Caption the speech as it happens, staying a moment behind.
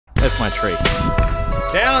That's my tree.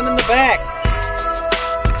 Down in the back.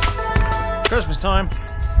 Christmas time.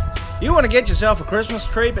 You want to get yourself a Christmas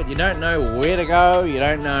tree, but you don't know where to go, you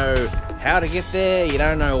don't know how to get there, you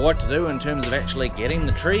don't know what to do in terms of actually getting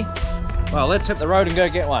the tree. Well, let's hit the road and go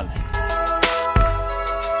get one.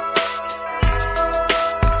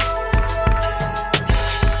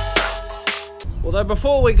 Although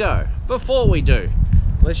before we do,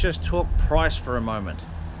 let's just talk price for a moment.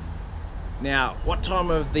 Now, what time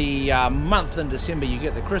of the month in December you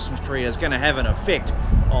get the Christmas tree is going to have an effect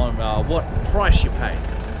on what price you pay.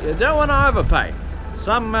 You don't want to overpay.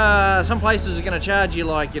 Some places are going to charge you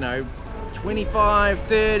like, you know, $25,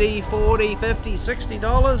 $30, $40, $50,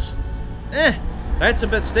 $60. That's a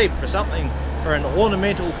bit steep for an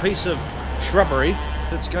ornamental piece of shrubbery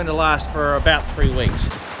that's going to last for about 3 weeks.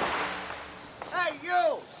 Hey,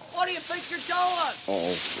 you! What do you think you're doing?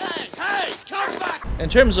 Oh. Hey, come back! In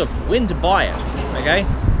terms of when to buy it, okay,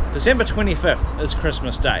 December 25th is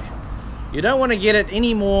Christmas Day. You don't want to get it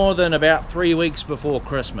any more than about 3 weeks before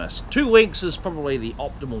Christmas. 2 weeks is probably the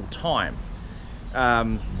optimal time.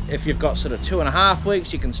 If you've got sort of 2.5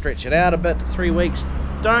 weeks, you can stretch it out a bit to 3 weeks.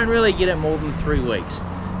 Don't really get it more than 3 weeks.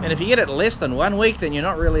 And if you get it less than 1 week, then you're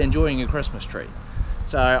not really enjoying your Christmas tree.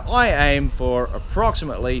 So I aim for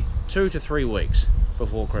approximately 2 to 3 weeks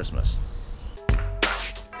before Christmas.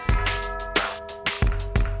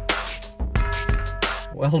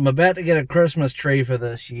 Well, I'm about to get a Christmas tree for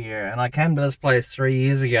this year, and I came to this place 3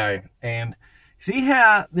 years ago, and see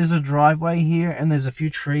how there's a driveway here and there's a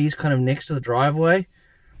few trees kind of next to the driveway?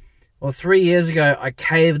 Well, 3 years ago I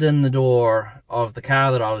caved in the door of the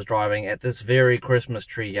car that I was driving at this very Christmas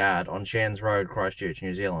tree yard on Shands Road, Christchurch,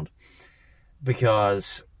 New Zealand,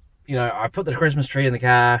 because, you know, I put the Christmas tree in the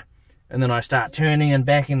car and then I start turning and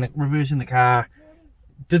reversing the car,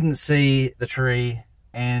 didn't see the tree,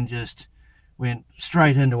 and just went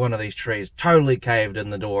straight into one of these trees, totally caved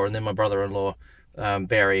in the door, and then my brother-in-law,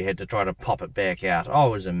 Barry, had to try to pop it back out. Oh,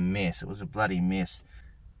 it was a mess. It was a bloody mess.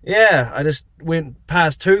 Yeah, I just went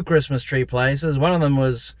past 2 Christmas tree places. One of them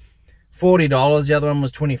was $40, the other one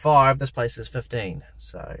was $25. This place is $15.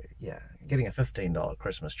 So, yeah, getting a $15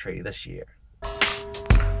 Christmas tree this year.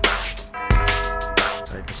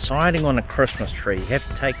 So, deciding on a Christmas tree, you have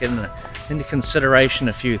to take into consideration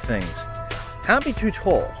a few things. Can't be too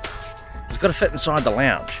tall. It's got to fit inside the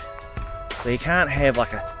lounge. So you can't have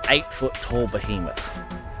like a 8-foot tall behemoth.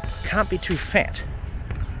 Can't be too fat,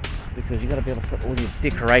 because you've got to be able to put all your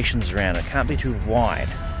decorations around it. Can't be too wide.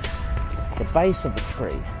 The base of the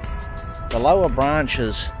tree, the lower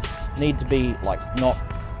branches need to be like not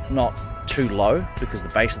too low, because the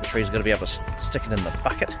base of the tree is going to be able to stick it in the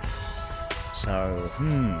bucket. So,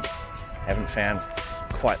 haven't found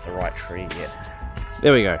quite the right tree yet.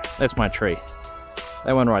 There we go. That's my tree.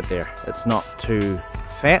 That one right there. It's not too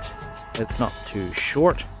fat, it's not too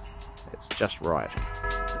short, it's just right.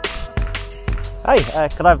 Hey,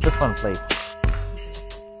 could I have this one, please?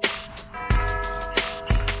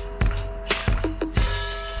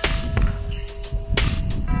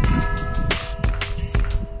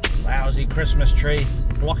 Lousy Christmas tree,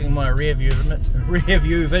 blocking my rear view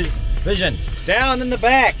vision. Down in the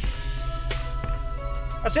back!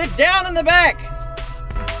 I said down in the back!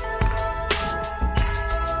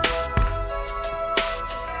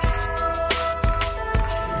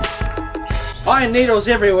 Pine needles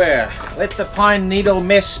everywhere. Let the pine needle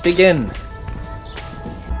mess begin.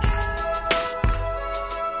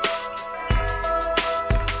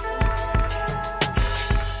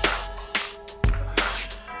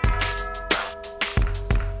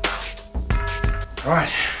 Right,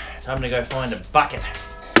 time to go find a bucket.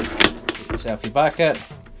 Get yourself your bucket,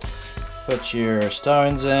 put your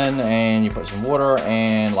stones in, and you put some water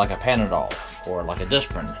and like a Panadol or like a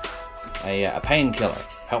Disprin, a painkiller,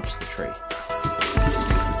 helps the tree.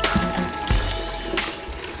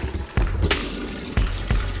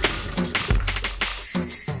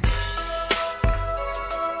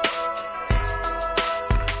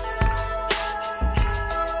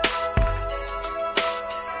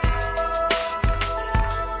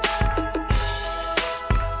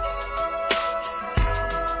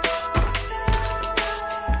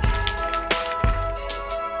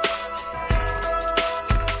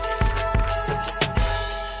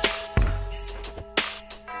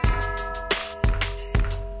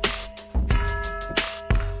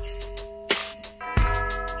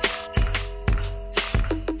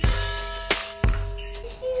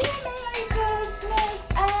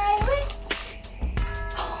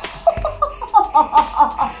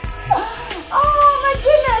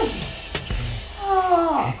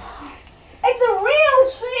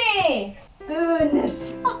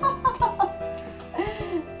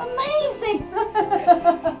 amazing!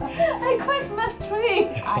 A Christmas tree!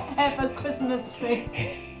 I have a Christmas tree.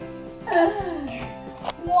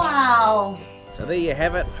 Wow! So there you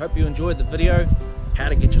have it. Hope you enjoyed the video. How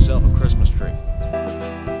to get yourself a Christmas tree.